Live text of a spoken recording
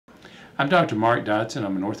I'm Dr. Mark Dodson.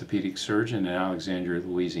 I'm an orthopedic surgeon in Alexandria,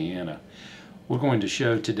 Louisiana. We're going to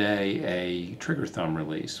show today a trigger thumb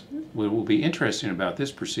release. What will be interesting about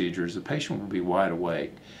this procedure is the patient will be wide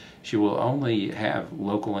awake. She will only have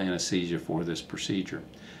local anesthesia for this procedure.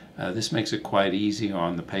 This makes it quite easy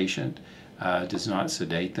on the patient, does not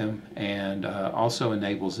sedate them, and also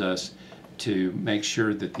enables us to make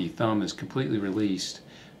sure that the thumb is completely released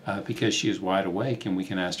because she is wide awake, and we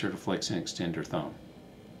can ask her to flex and extend her thumb.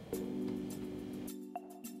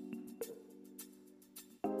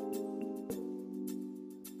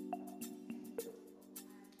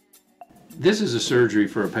 This is a surgery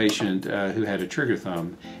for a patient who had a trigger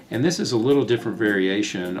thumb, and this is a little different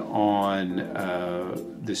variation on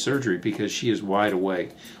the surgery because she is wide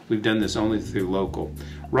awake. We've done this only through local.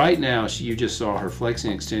 Right now, you just saw her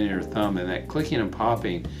flexing and extending her thumb, and that clicking and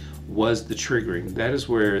popping was the triggering. That is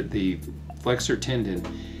where the flexor tendon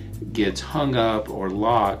gets hung up or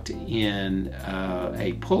locked in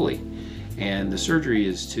a pulley, and the surgery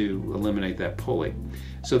is to eliminate that pulley.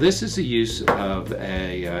 So this is the use of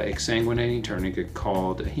a exsanguinating tourniquet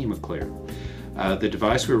called a Hemoclear. The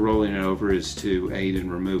device we're rolling it over is to aid in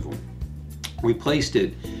removal. We placed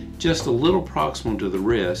it just a little proximal to the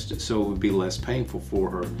wrist so it would be less painful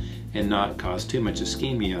for her and not cause too much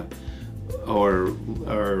ischemia or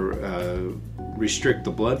restrict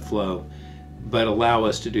the blood flow, but allow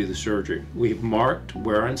us to do the surgery. We've marked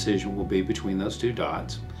where our incision will be between those two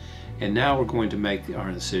dots, and now we're going to make our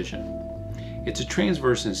incision. It's a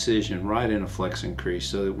transverse incision right in a flexing crease,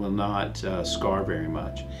 so it will not scar very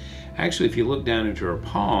much. Actually, if you look down into her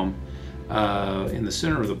palm, in the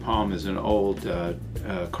center of the palm is an old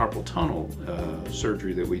carpal tunnel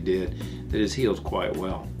surgery that we did that has healed quite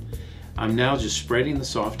well. I'm now just spreading the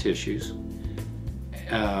soft tissues.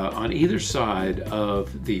 On either side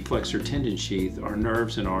of the flexor tendon sheath are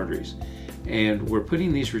nerves and arteries, and we're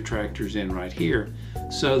putting these retractors in right here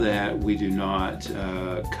so that we do not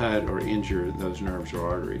cut or injure those nerves or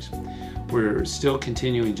arteries. We're still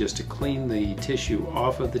continuing just to clean the tissue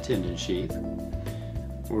off of the tendon sheath.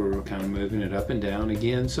 We're kind of moving it up and down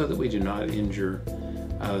again so that we do not injure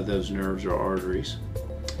those nerves or arteries.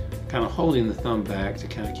 Kind of holding the thumb back to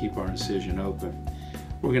kind of keep our incision open.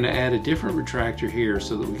 We're going to add a different retractor here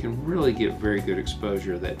so that we can really get very good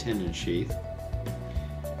exposure of that tendon sheath.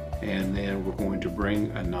 And then we're going to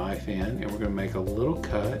bring a knife in and we're going to make a little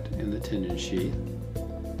cut in the tendon sheath.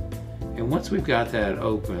 And once we've got that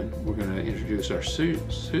open, we're going to introduce our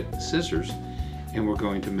scissors and we're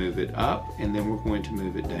going to move it up and then we're going to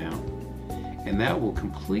move it down. And that will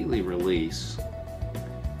completely release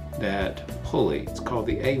that pulley. It's called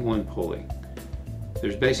the A1 pulley.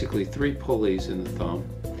 There's basically 3 pulleys in the thumb,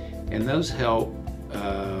 and those help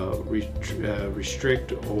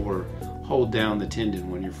restrict or hold down the tendon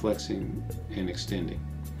when you're flexing and extending.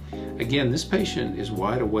 Again, this patient is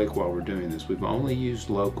wide awake while we're doing this. We've only used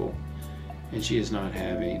local, and she is not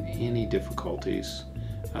having any difficulties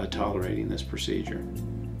tolerating this procedure.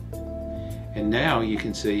 And now you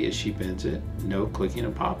can see as she bends it, no clicking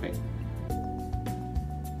and popping.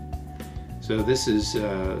 So this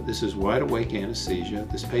is wide awake anesthesia.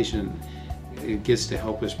 This patient gets to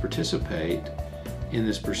help us participate in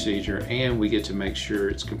this procedure, and we get to make sure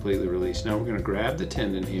it's completely released. Now we're going to grab the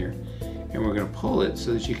tendon here and we're going to pull it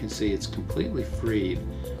so that you can see it's completely freed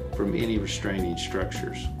from any restraining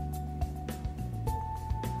structures.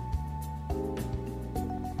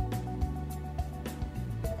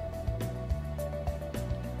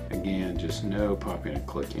 Again, just no popping and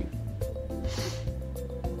clicking.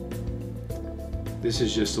 This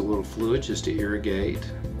is just a little fluid just to irrigate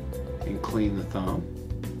and clean the thumb.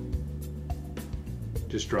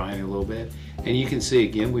 Just drying it a little bit. And you can see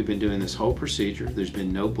again, we've been doing this whole procedure. There's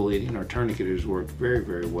been no bleeding. Our tourniquet has worked very,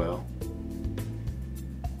 very well.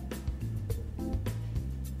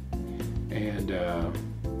 And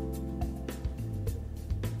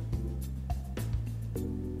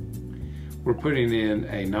we're putting in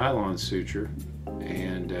a nylon suture,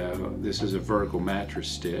 and this is a vertical mattress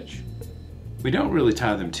stitch. We don't really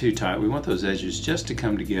tie them too tight. We want those edges just to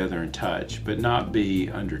come together and touch, but not be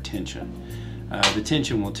under tension. The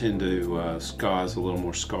tension will tend to cause a little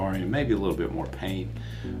more scarring and maybe a little bit more pain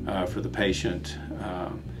for the patient.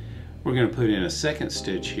 We're going to put in a second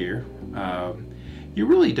stitch here. You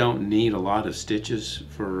really don't need a lot of stitches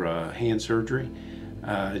for hand surgery.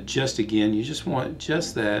 Just again, you just want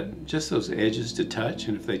just those edges to touch,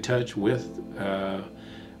 and if they touch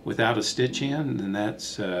without a stitch in, then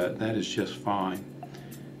that is just fine.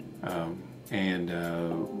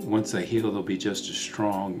 Once they heal, they'll be just as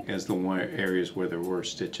strong as the areas where there were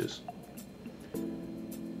stitches.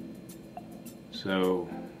 So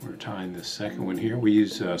we're tying this second one here. We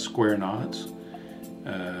use square knots,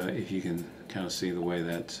 if you can kind of see the way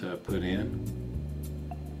that's put in.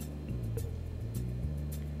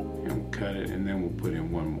 And we'll cut it, and then we'll put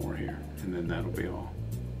in one more here, and then that'll be all.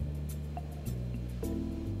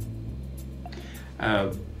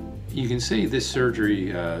 You can see this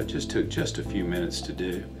surgery just took just a few minutes to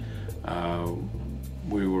do.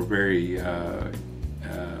 We were very, it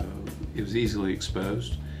was easily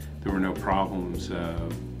exposed. There were no problems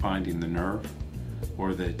finding the nerve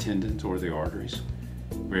or the tendons or the arteries.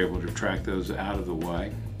 We were able to track those out of the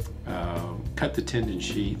way, cut the tendon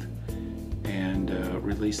sheath, and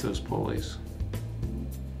release those pulleys.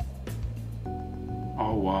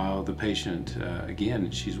 All while the patient, again,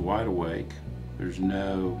 she's wide awake. There's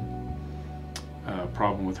no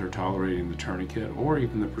problem with her tolerating the tourniquet or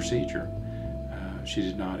even the procedure. She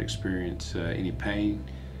did not experience any pain,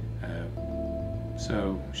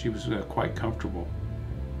 so she was quite comfortable.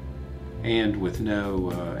 And with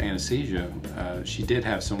no anesthesia, she did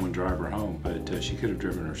have someone drive her home, but she could have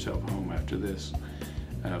driven herself home after this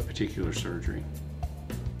particular surgery.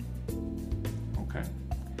 Okay,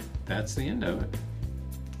 that's the end of it.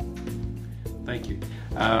 Thank you.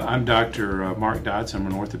 I'm Dr. Mark Dodson. I'm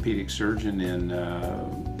an orthopedic surgeon in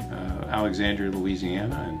Alexandria,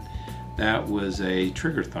 Louisiana, and that was a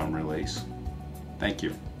trigger thumb release. Thank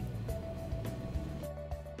you.